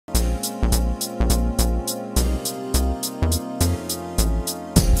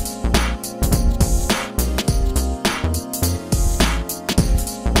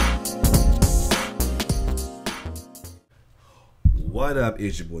What up?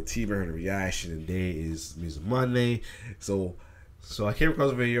 It's your boy T-Bear and Reaction, and today is Music Monday. So I came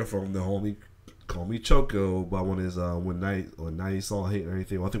across a video from the homie Call Me Choco about one of his when 90 song hit or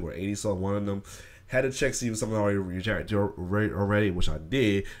anything. Well, I think we're 80 song, one of them. Had to check see if something already, which I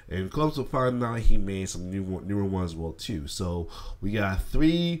did, and close to find out he made some newer ones as well too. So we got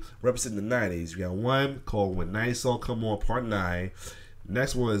 3 representing the 90s. We got one called When 90 Song Come On Part 9.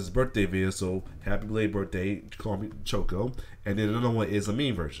 Next one is birthday video, so happy belated birthday, Call Me Choco. And then another one is a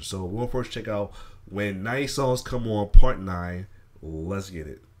meme version. So we'll first check out When 90 Songs Come On Part 9. Let's get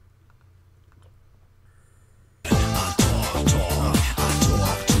it. I talk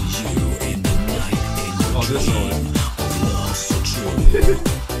to you in the night. Oh, this one. Love so true.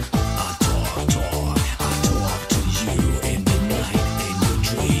 I talk to you in the night. In your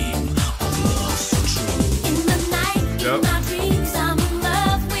dream of love so true. In the night, Yep. in my dreams, I'm in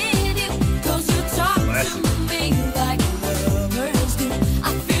love with you. 'Cause you talk Classic. to me like lovers do. I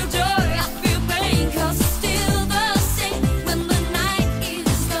feel joy, I feel pain, 'cause it's still the same. When the night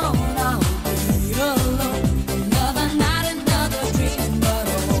is gone, I'll be alone. Another night, another dream, but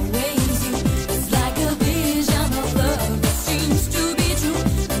always you. It's like a vision of love that seems to be true.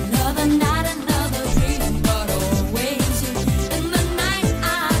 Another night, another dream, but always you. In the night,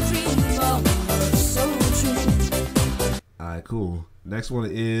 I dream of love so true. Alright, cool. Next one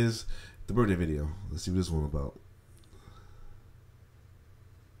is the birthday video. Let's see what this one about.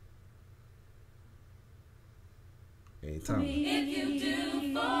 Anytime. If you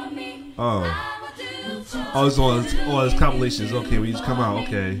do for me, Oh. I will do for It's compilations. Okay, we just come out.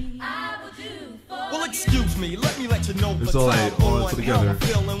 Okay. I will do for Well, excuse me, let me let you know It's for all time like all on put together. how I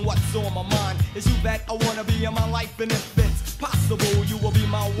feel and what's on my mind. Is you that I wanna be in my life, and if it's possible, you will be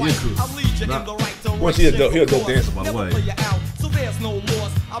my wife. cool. I'll lead you Nah. in the right direction. Well, he a dope dancer, by the Never way. play you out, so there's no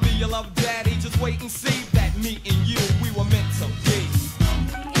loss. I'll be your love daddy. Just wait and see that me and you, we were meant to be.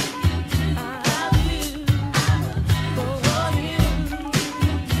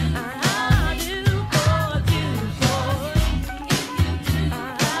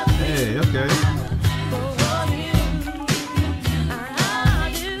 Hey, okay.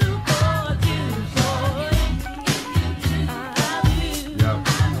 Yeah.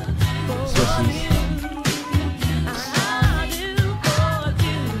 Especially.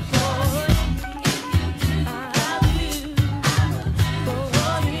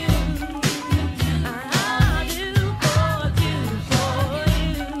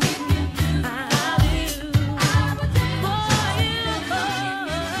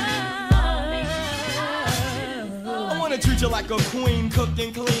 I wanna treat you like a queen, cook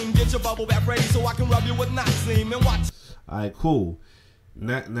and clean. Get your bubble bath ready so I can rub you with Noxine and watch. Alright, cool.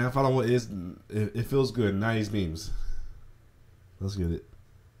 Now find out what is. It feels good. 90s memes. Let's get it.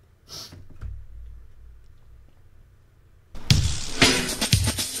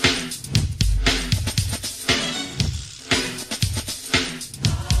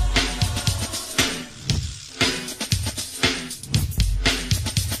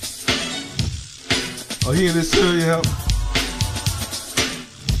 Oh, he in this too, yeah.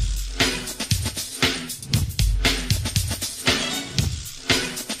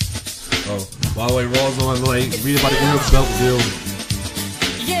 Oh, by the way, Raw's on like read about to get her belt deal.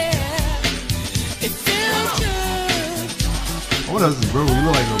 Oh, what does this, bro? You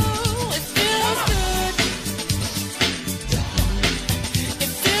look like him.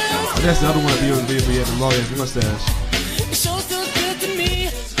 I guess the other one to be on the video, but he had the long ass mustache.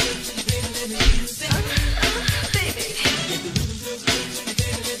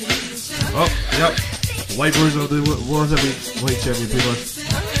 Oh, yep. White version of the World Heavyweight Champion, pretty much.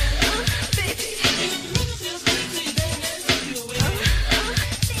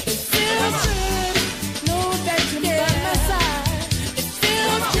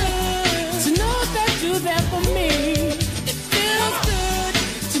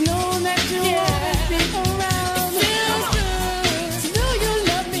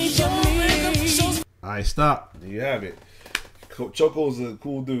 Alright, stop. There you have it. Choco's a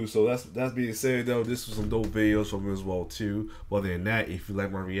cool dude, so that's being said though, this was some dope videos from him as well too. Other than that, if you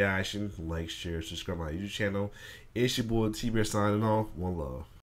like my reaction, like, share, subscribe to my YouTube channel. It's your boy T-Bear signing off. One love.